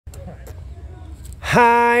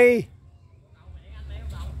2.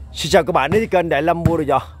 Xin chào các bạn đến với kênh Đại Lâm mua đồ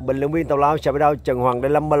giò, bình luận viên tàu lao chào đâu Trần Hoàng Đại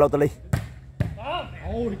Lâm Ba Lô Tali.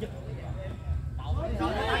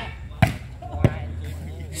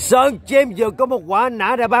 Sơn Chim vừa có một quả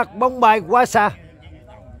nã ra bạc, bóng bay quá xa.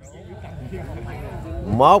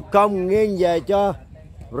 1-0 nghiêng về cho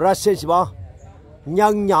Braxin.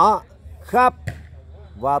 Nhân nhỏ Kháp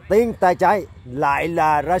và Tiến tay trái, lại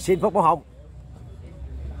là Braxin phóc bóng hồng.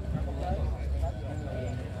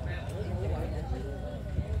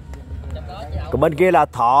 Còn bên kia là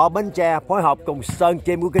Thọ Bến Tre phối hợp cùng Sơn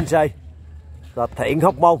Chim của Kinh Sê và Thiện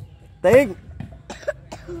Hóc Môn. Tiến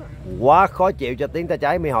quá khó chịu cho Tiến tay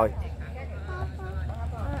trái mi hồi.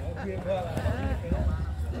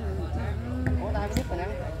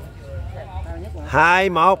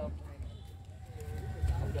 2-1.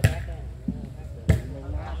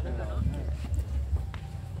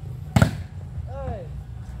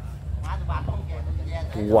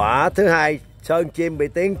 Quả thứ hai Sơn Chim bị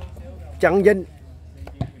Tiến chắn dính.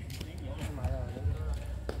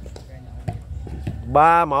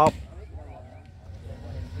 3-1.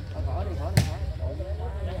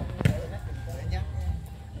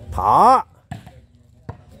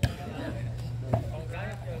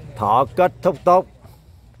 Thọ kết thúc tốt.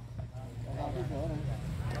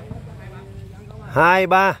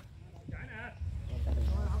 2-3.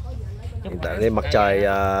 Hiện tại đây mặt trời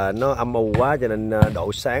nó âm u quá cho nên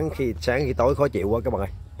độ sáng khi tối khó chịu quá các bạn ơi.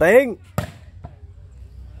 Tiến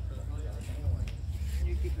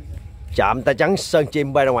chạm tay trắng, Sơn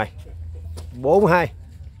Chim bay ra ngoài. 4-2.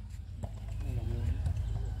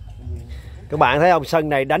 Các bạn thấy ông sân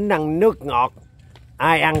này đánh năng nước ngọt,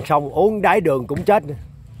 ai ăn xong uống đáy đường cũng chết.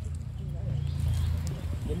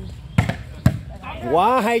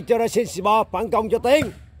 Quá hay cho Braxin phản công cho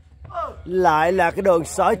Tiến. Lại là cái đường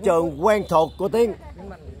sở trường quen thuộc của Tiến.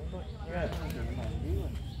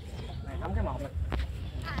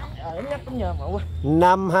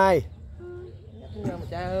 5-2.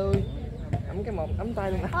 Trời ơi, ấm cái một ấm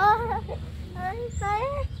tay luôn.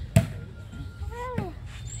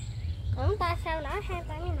 Ấm tay sao nở, hai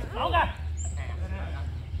tay nở.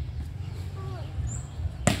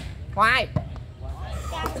 Khoai.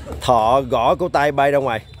 Thọ gõ cổ tay bay ra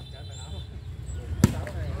ngoài.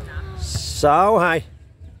 6-2.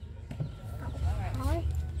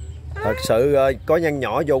 Thật sự có nhân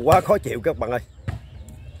nhỏ vô quá khó chịu các bạn ơi.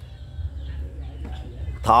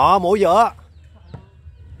 Thọ mũi giữa.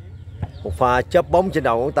 Một pha chớp bóng trên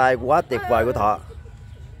đầu ngón tay quá tuyệt vời của Thọ.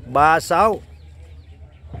 3-6.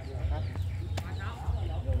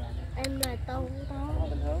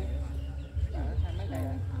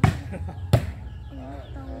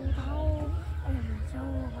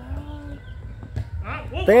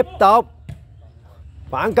 Tiếp tục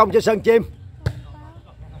phản công cho Sơn Chim.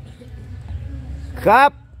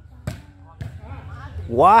 Kháp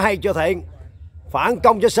quá hay cho Thiện, phản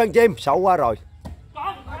công cho Sơn Chim, xấu quá rồi.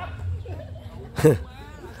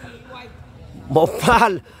 Một pha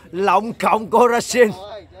lộng cộng của Braxin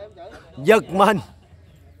giật mình.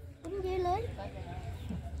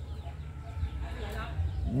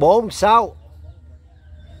 4-6.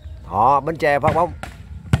 Thọ Bến Tre phát bóng.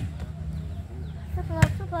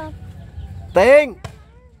 Tiến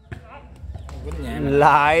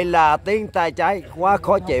lại là Tiến tay trái quá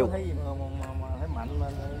khó chịu.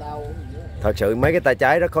 Thật sự mấy cái tay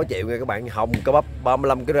trái rất khó chịu nha các bạn. Hồng cơ bắp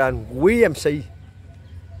 35 kg, quý MC,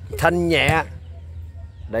 thanh nhẹ.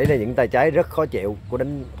 Đấy là những tay trái rất khó chịu của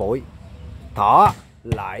đánh phổi. Thọ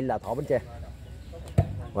lại là Thọ Bến Tre,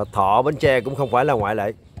 và Thọ Bến Tre cũng không phải là ngoại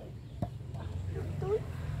lệ.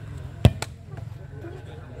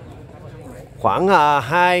 Khoảng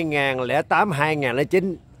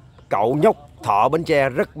 2008-2009 cậu nhóc Thọ Bến Tre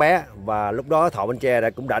rất bé, và lúc đó Thọ Bến Tre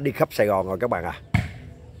cũng đã đi khắp Sài Gòn rồi các bạn à.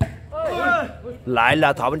 Lại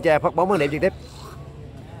là Thọ Bến Tre phát bóng bán điểm trực tiếp.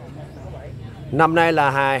 Năm nay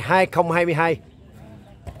là 2022.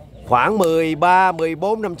 Khoảng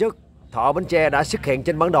 13-14 năm trước Thọ Bến Tre đã xuất hiện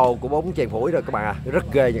trên bản đồ của bóng chuyền phủi rồi các bạn à. Rất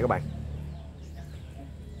ghê nha các bạn.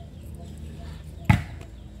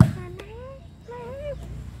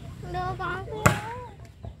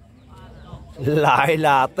 Lại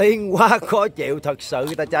là Tiến quá khó chịu thật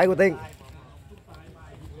sự, tay trái của Tiến.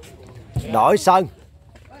 Đổi sân.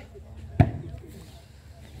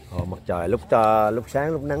 Mặt trời lúc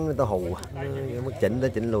sáng lúc nắng nó hù, mất chỉnh tới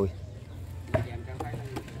chỉnh lui.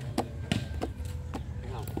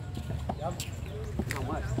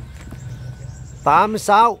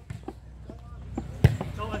 8-6.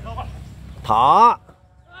 Thọ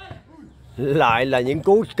lại là những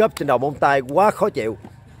cú cấp trên đầu móng tay quá khó chịu.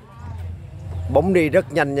 Bóng đi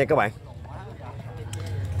rất nhanh nha các bạn.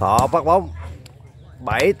 Thọ phát bóng.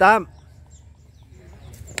 7-8.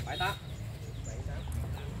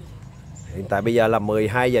 Hiện tại bây giờ là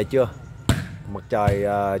 12 giờ trưa. Mặt trời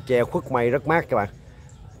che khuất mây rất mát các bạn.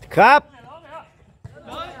 Kháp.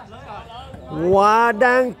 Quá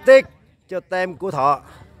đáng tiếc cho tem của Thọ.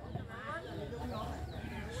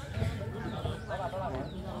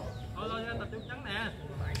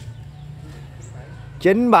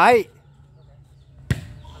 Chín 7.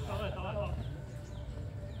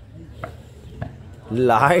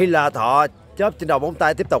 Lại là Thọ chớp trên đầu bóng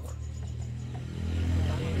tay tiếp tục.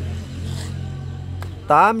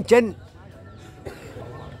 8-9.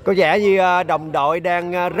 Có vẻ như đồng đội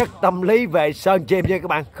đang rất tâm lý về Sơn Chim nha các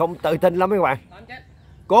bạn. Không tự tin lắm các bạn.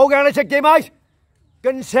 Cố gắng lên Sơn Chim ơi.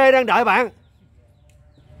 Kinh xe đang đợi bạn.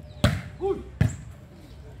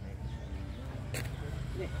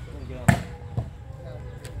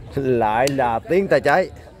 Lại là Tiến tay trái.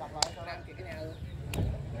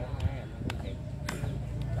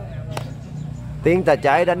 Tiến tay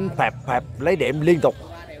trái đánh phẹp phẹp lấy điểm liên tục.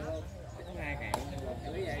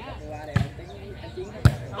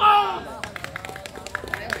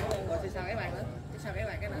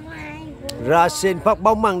 Braxin phát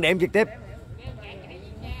bóng mang điểm trực tiếp.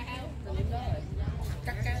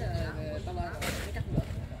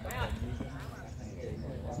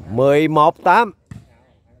 Mười 11-8.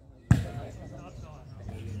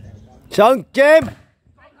 Sơn Chim.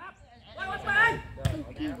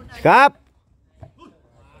 Kháp.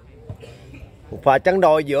 Một pha chắn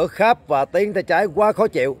đôi giữa Kháp và Tiến tay trái quá khó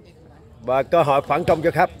chịu. Và cơ hội phản công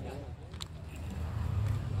cho Kháp.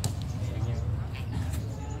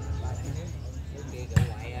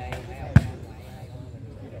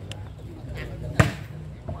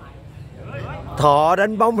 Thọ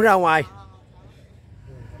đánh bóng ra ngoài.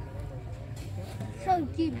 Sơn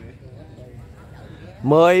Chim.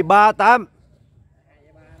 13-8.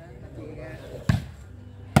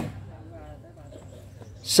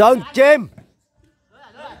 Sơn Chim.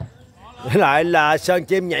 Lại là Sơn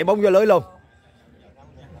Chim nhảy bóng vô lưới luôn.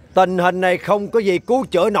 Tình hình này không có gì cứu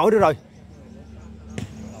chữa nổi nữa rồi.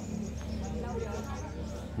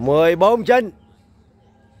 14-9.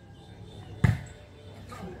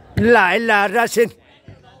 Lại là Braxin.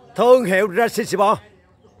 Thương hiệu Braxin Sport.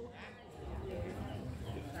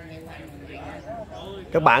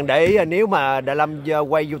 Các bạn để ý nếu mà Đại Lâm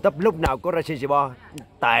quay YouTube lúc nào có Braxin Sport,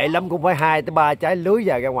 tệ lắm cũng phải 2 tới 3 trái lưới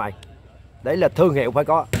ra ngoài. Đấy là thương hiệu phải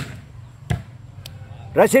có.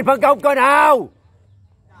 Braxin phản công coi nào.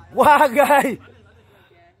 Quá ghê.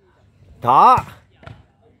 Thọ.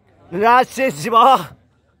 Braxin Sport.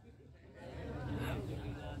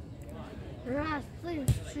 Braxin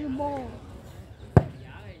Sport.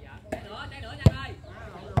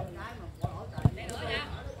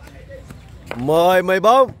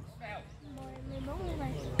 10-14.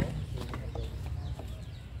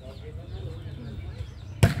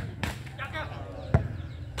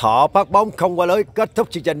 Thọ phát bóng không qua lưới. Kết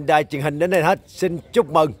thúc chương trình đài truyền hình đến đây hết. Xin chúc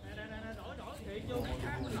mừng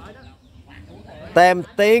tem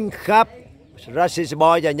Tiến, Kháp, Braxin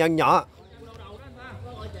Sport và Nhân nhỏ.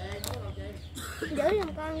 Giữ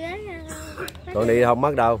giùm con ghế nha. Con đi không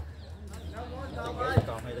mất đâu.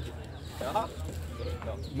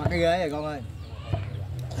 Mặc cái ghế rồi con ơi.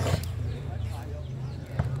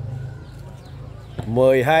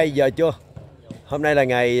 12 giờ chưa? Hôm nay là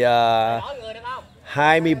ngày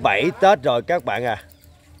 27 Tết rồi các bạn à.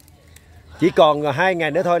 Chỉ còn 2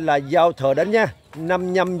 ngày nữa thôi là giao thừa đến nha.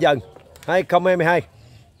 5 nhâm dần 2022.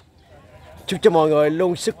 Chúc cho mọi người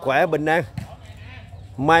luôn sức khỏe, bình an,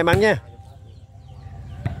 may mắn nha.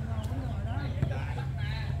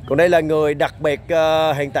 Còn đây là người đặc biệt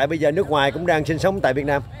hiện tại bây giờ nước ngoài cũng đang sinh sống tại Việt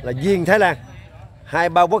Nam, là Duyên Thái Lan.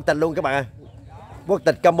 2-3 quốc tịch luôn các bạn ạ. Quốc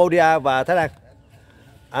tịch Cambodia và Thái Lan.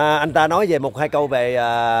 Anh ta nói về 1-2 câu về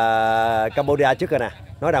Cambodia trước rồi nè.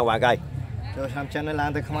 Nói đàng hoàng coi. Rồi làm chân nó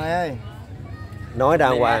làm từ Khmer ơi. Nói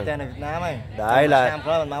đàng hoàng. Việt Nam ơi.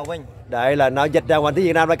 Đây là nói dịch đàng hoàng tiếng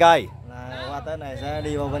Việt Nam đây coi. Qua Tết này sẽ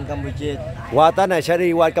đi qua bên Campuchia. Qua Tết này sẽ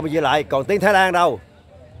đi qua Campuchia lại. Còn tiếng Thái Lan đâu?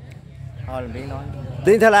 Thôi làm biết nói.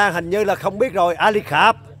 Tiếng Thái Lan hình như là không biết rồi. Ali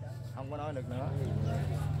Kháp. Không có nói được nữa.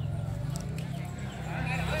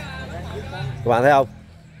 Các bạn thấy không?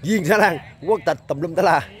 Duyên Thái Lan, quốc tịch tùm lum tá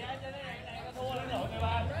la.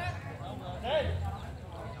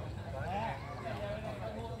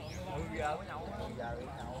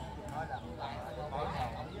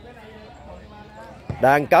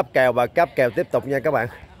 Đang cáp kèo và cáp kèo tiếp tục nha các bạn.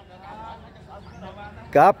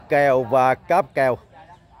 Cáp kèo và cáp kèo.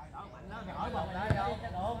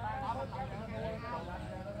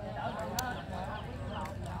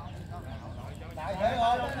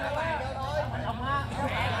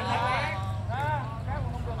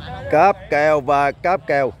 Cáp kèo và cáp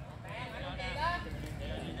kèo.